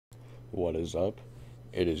What is up?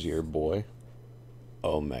 It is your boy,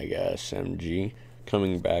 Omega SMG,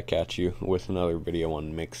 coming back at you with another video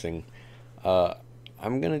on mixing.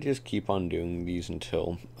 I'm gonna just keep on doing these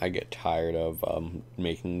until I get tired of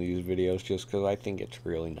making these videos, just because I think it's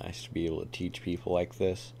really nice to be able to teach people like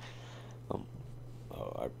this.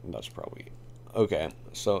 That's probably... Okay,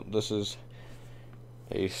 so this is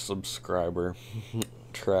a subscriber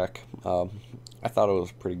track. I thought it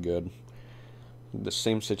was pretty good. The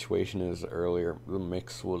same situation as earlier. The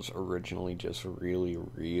mix was originally just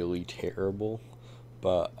really terrible,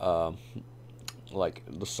 but like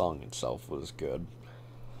the song itself was good.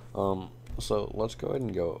 So let's go ahead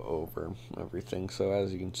and go over everything. So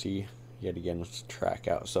as you can see, yet again, it's track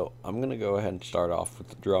out. So I'm gonna go ahead and start off with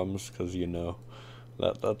the drums, because you know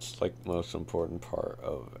that's like the most important part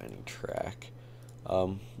of any track.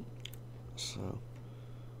 So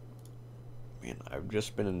man, I've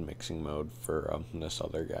just been in mixing mode for this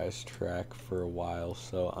other guy's track for a while,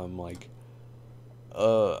 so I'm like,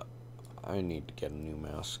 I need to get a new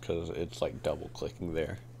mouse because it's like double clicking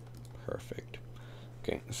there. Perfect.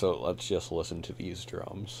 Okay, so let's just listen to these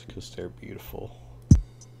drums because they're beautiful.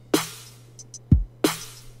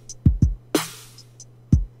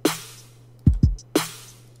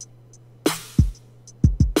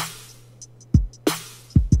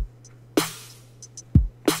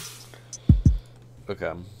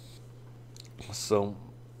 Okay, so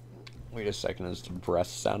wait a second, is the breath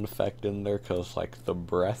sound effect in there? Because like the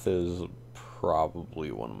breath is probably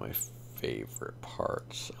one of my favorite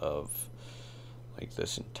parts of like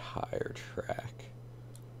this entire track.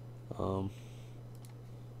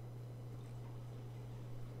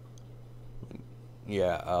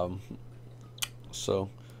 So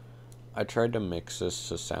I tried to mix this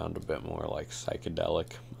to sound a bit more like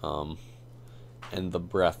psychedelic, and the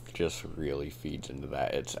breath just really feeds into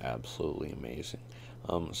that. It's absolutely amazing.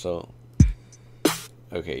 So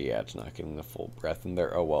okay, yeah, it's not getting the full breath in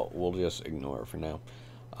there. Oh well, we'll just ignore it for now.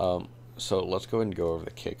 So let's go ahead and go over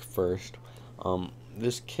the kick first.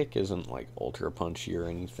 This kick isn't like ultra punchy or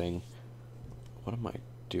anything. What am I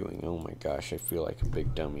doing? Oh my gosh, I feel like a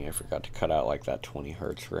big dummy. I forgot to cut out like that 20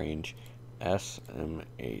 hertz range.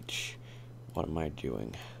 SMH. What am I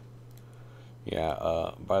doing?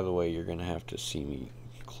 Yeah, by the way, you're gonna have to see me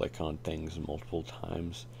click on things multiple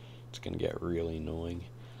times. It's gonna get really annoying.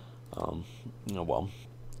 Oh well.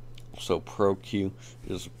 So Pro Q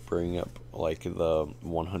is bring up like the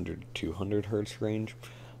 100 to 200 hertz range,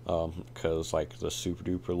 because like the super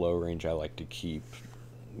duper low range I like to keep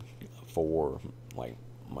for like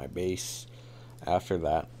my bass. After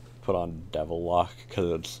that, put on Devil Lock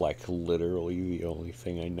because it's like literally the only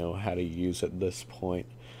thing I know how to use at this point.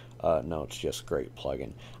 No, it's just great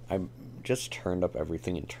plugin. I just turned up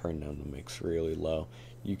everything and turned down the mix really low.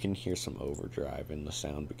 You can hear some overdrive in the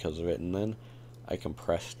sound because of it, and then I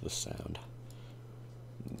compressed the sound.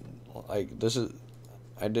 Like this is,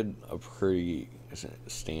 I did a pretty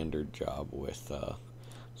standard job with the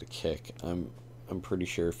kick. I'm pretty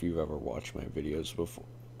sure if you've ever watched my videos before.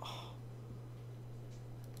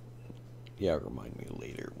 Yeah, remind me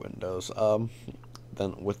later, Windows.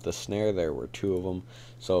 Then with the snare, there were two of them.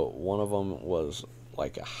 So one of them was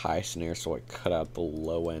like a high snare, so I cut out the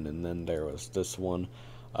low end, and then there was this one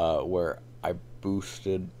where I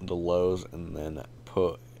boosted the lows and then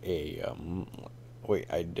put a wait,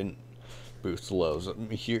 I didn't boost the lows.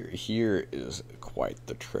 Here is quite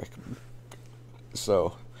the trick.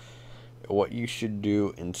 So what you should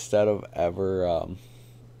do instead of ever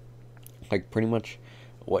like pretty much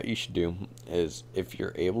what you should do is, if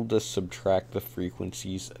you're able to subtract the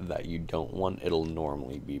frequencies that you don't want, it'll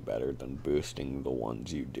normally be better than boosting the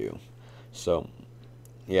ones you do. So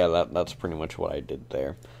yeah, that's pretty much what I did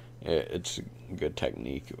there. It's a good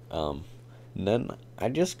technique. And then I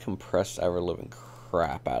just compressed ever living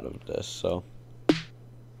crap out of this. So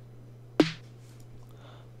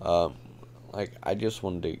like I just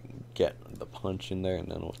wanted to get the punch in there,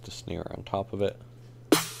 and then with the snare on top of it.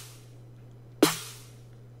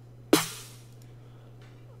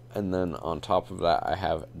 And then on top of that, I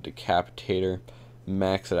have Decapitator,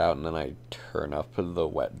 max it out, and then I turn up the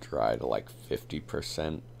wet dry to like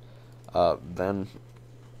 50%. Then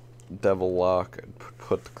Devil Lock,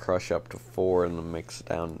 put the crush up to 4 and the mix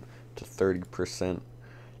down to 30%.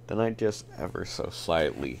 Then I just ever so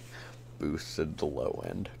slightly boosted the low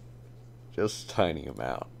end, just a tiny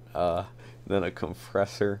amount. Then a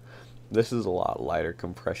compressor. This is a lot lighter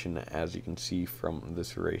compression, as you can see from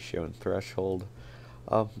this ratio and threshold.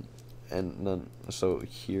 And then, so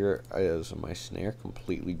here is my snare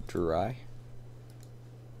completely dry.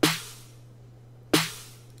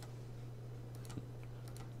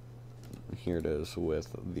 here it is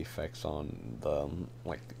with the effects on the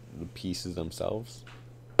like the pieces themselves.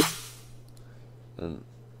 And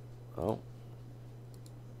oh,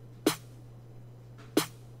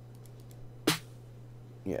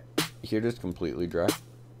 yeah, here it is completely dry.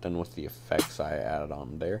 Then with the effects I added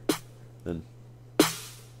on there, then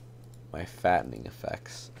my fattening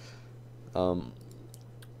effects. And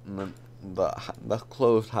then the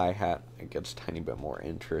closed hi-hat, it gets a tiny bit more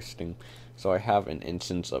interesting. So I have an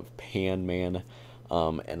instance of Pan Man,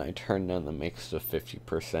 and I turned down the mix to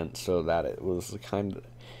 50% so that it was kind of,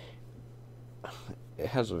 it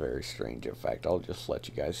has a very strange effect. I'll just let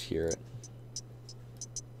you guys hear it.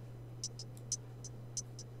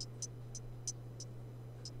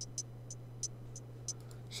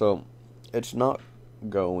 So it's not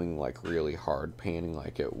going like really hard panning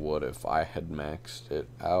like it would if I had maxed it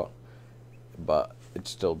out, but it's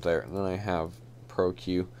still there. And then I have Pro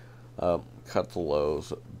Q, cut the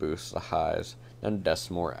lows, boost the highs, and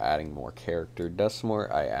Decimor adding more character.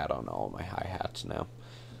 Decimor I add on all my hi-hats now.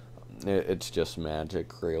 It's just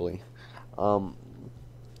magic, really.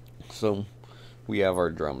 So we have our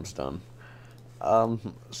drums done.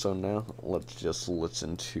 So now let's just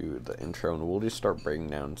listen to the intro and we'll just start breaking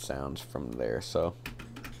down sounds from there. So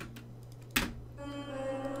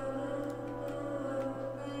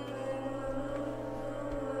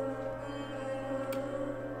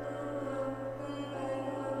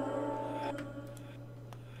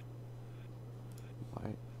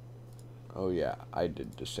oh yeah, I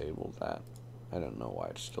did disable that. I don't know why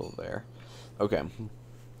it's still there. Okay.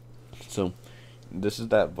 So this is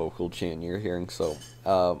that vocal chant you're hearing. So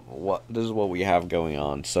this is what we have going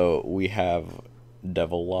on. So we have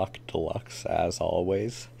Devil Lock Deluxe as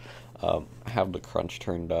always. I have the crunch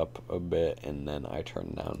turned up a bit, and then I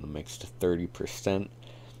turned down the mix to 30%.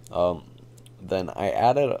 Then I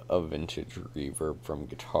added a vintage reverb from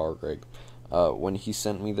Guitar Rig. When he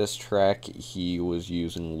sent me this track, he was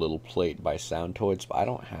using Little Plate by Soundtoys, but I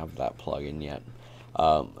don't have that plugin yet.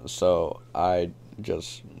 So I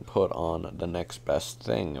just put on the next best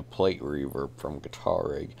thing, a plate reverb from Guitar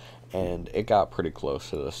Rig, and it got pretty close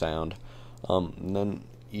to the sound. And then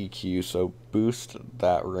EQ, so boost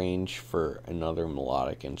that range for another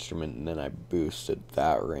melodic instrument, and then I boosted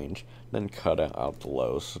that range, then cut out the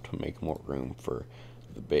lows to make more room for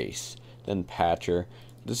the bass. Then patcher.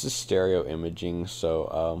 This is stereo imaging,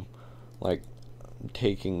 so like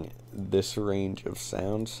taking this range of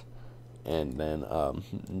sounds and then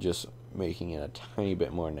just making it a tiny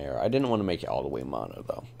bit more narrow. I didn't want to make it all the way mono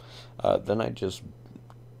though. Then I just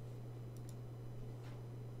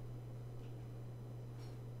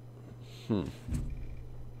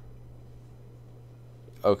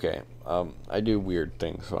okay, I do weird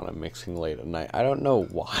things when I'm mixing late at night. I don't know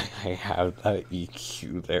why I have that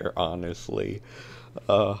EQ there, honestly.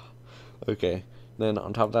 Okay. Then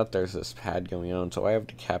on top of that, there's this pad going on. So I have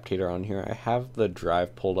Decapitator on here. I have the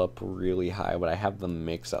drive pulled up really high, but I have the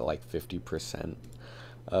mix at like 50%.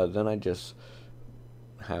 Then I just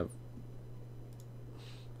have...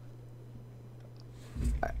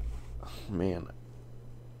 man.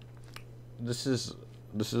 This is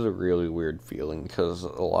a really weird feeling, because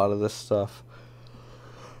a lot of this stuff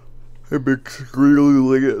I mix really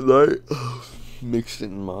late at night. Mixed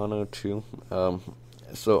in mono too.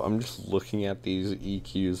 So I'm just looking at these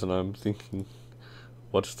EQs and I'm thinking,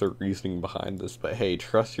 what's the reasoning behind this? But hey,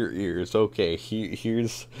 trust your ears. Okay,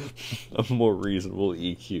 here's a more reasonable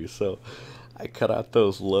EQ. So I cut out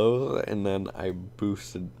those lows and then I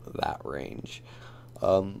boosted that range.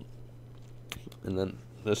 And then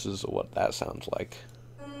this is what that sounds like.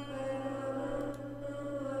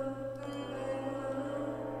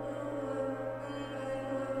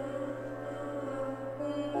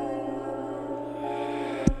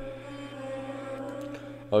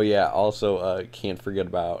 Oh yeah, also can't forget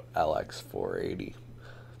about LX480.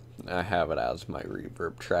 I have it as my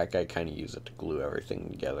reverb track. I kind of use it to glue everything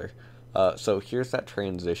together. So here's that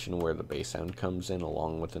transition where the bass sound comes in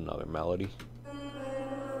along with another melody.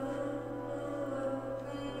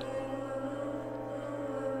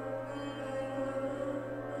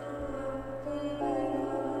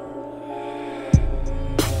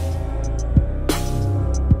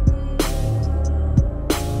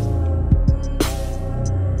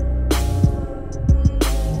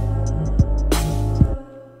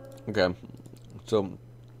 Okay, so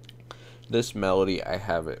this melody, I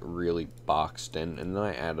have it really boxed in, and then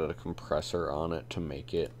I added a compressor on it to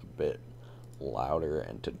make it a bit louder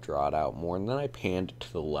and to draw it out more, and then I panned it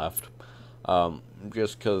to the left,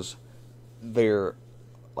 just because there's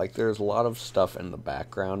a lot of stuff in the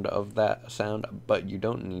background of that sound, but you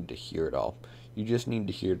don't need to hear it all. You just need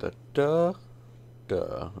to hear the duh,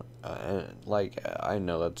 like, I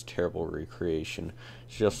know that's terrible recreation.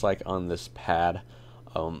 It's just like on this pad.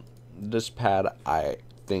 This pad, I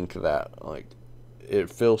think that, like, it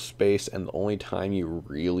fills space, and the only time you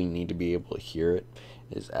really need to be able to hear it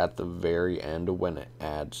is at the very end when it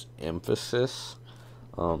adds emphasis.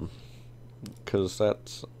 Because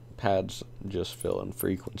that's pads just fill in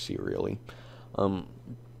frequency, really.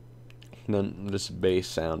 Then this bass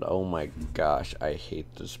sound, oh my gosh, I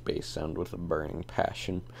hate this bass sound with a burning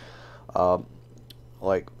passion.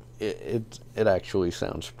 Like, it actually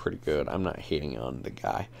sounds pretty good. I'm not hating on the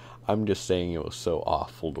guy. I'm just saying it was so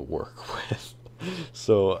awful to work with.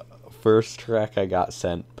 So, first track I got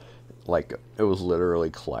sent, like, it was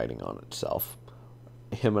literally colliding on itself.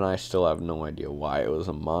 Him and I still have no idea why. It was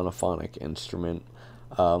a monophonic instrument.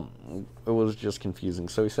 It was just confusing.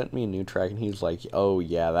 So he sent me a new track, and he's like, "Oh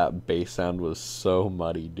yeah, that bass sound was so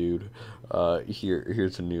muddy, dude.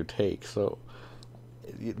 Here's a new take." So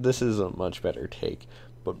this is a much better take,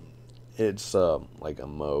 but it's like a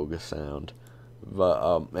Moog sound.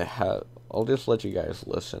 But I'll just let you guys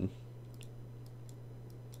listen.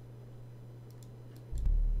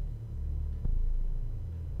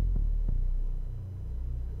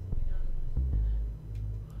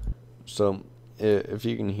 So if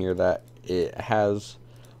you can hear that, it has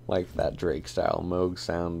like that Drake style Moog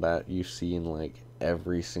sound that you see in like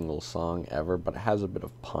every single song ever, but it has a bit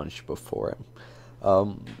of punch before it,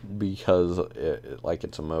 because like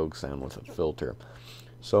it's a Moog sound with a filter.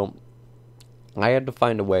 So I had to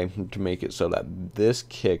find a way to make it so that this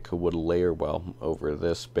kick would layer well over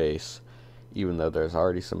this bass, even though there's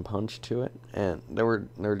already some punch to it, and there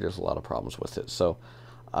were just a lot of problems with it. So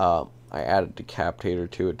I added a decapitator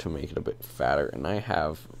to it to make it a bit fatter, and I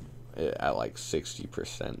have it at like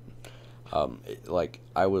 60%. Like,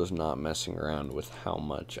 I was not messing around with how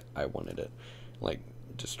much I wanted it, like,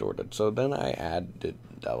 distorted. So then I added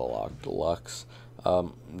Devillock Deluxe.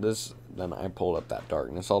 Then I pulled up that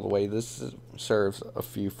darkness all the way. Serves a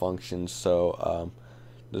few functions. So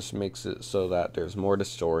this makes it so that there's more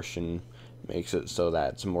distortion, makes it so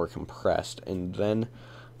that it's more compressed, and then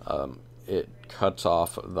it cuts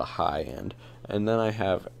off the high end. And then I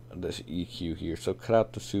have this EQ here, so cut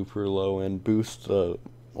out the super low end, boost the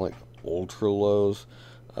like ultra lows,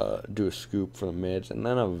 do a scoop for the mids, and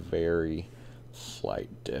then a very slight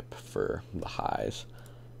dip for the highs.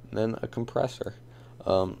 And then a compressor.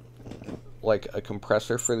 Like, a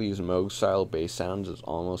compressor for these Moog style bass sounds is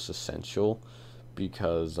almost essential,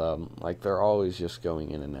 because like, they're always just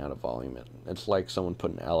going in and out of volume. It's like someone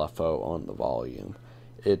put an LFO on the volume.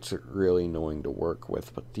 It's really annoying to work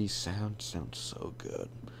with, but these sound so good.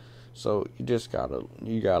 So you just gotta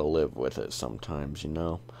live with it sometimes, you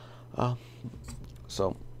know.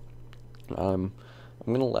 So I'm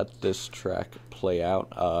gonna let this track play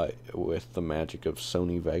out with the magic of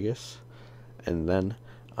Sony Vegas, and then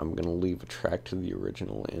I'm gonna leave a track to the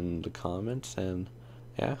original in the comments. And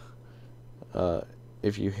yeah,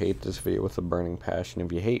 if you hate this video with a burning passion,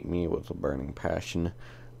 if you hate me with a burning passion,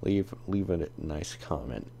 leave a nice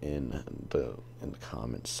comment in the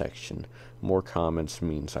comment section. More comments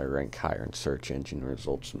means I rank higher in search engine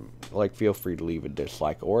results. Like, feel free to leave a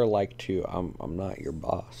dislike or a like too. I'm not your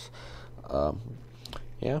boss.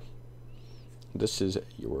 Yeah, this is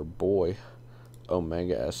your boy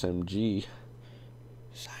Omega SMG.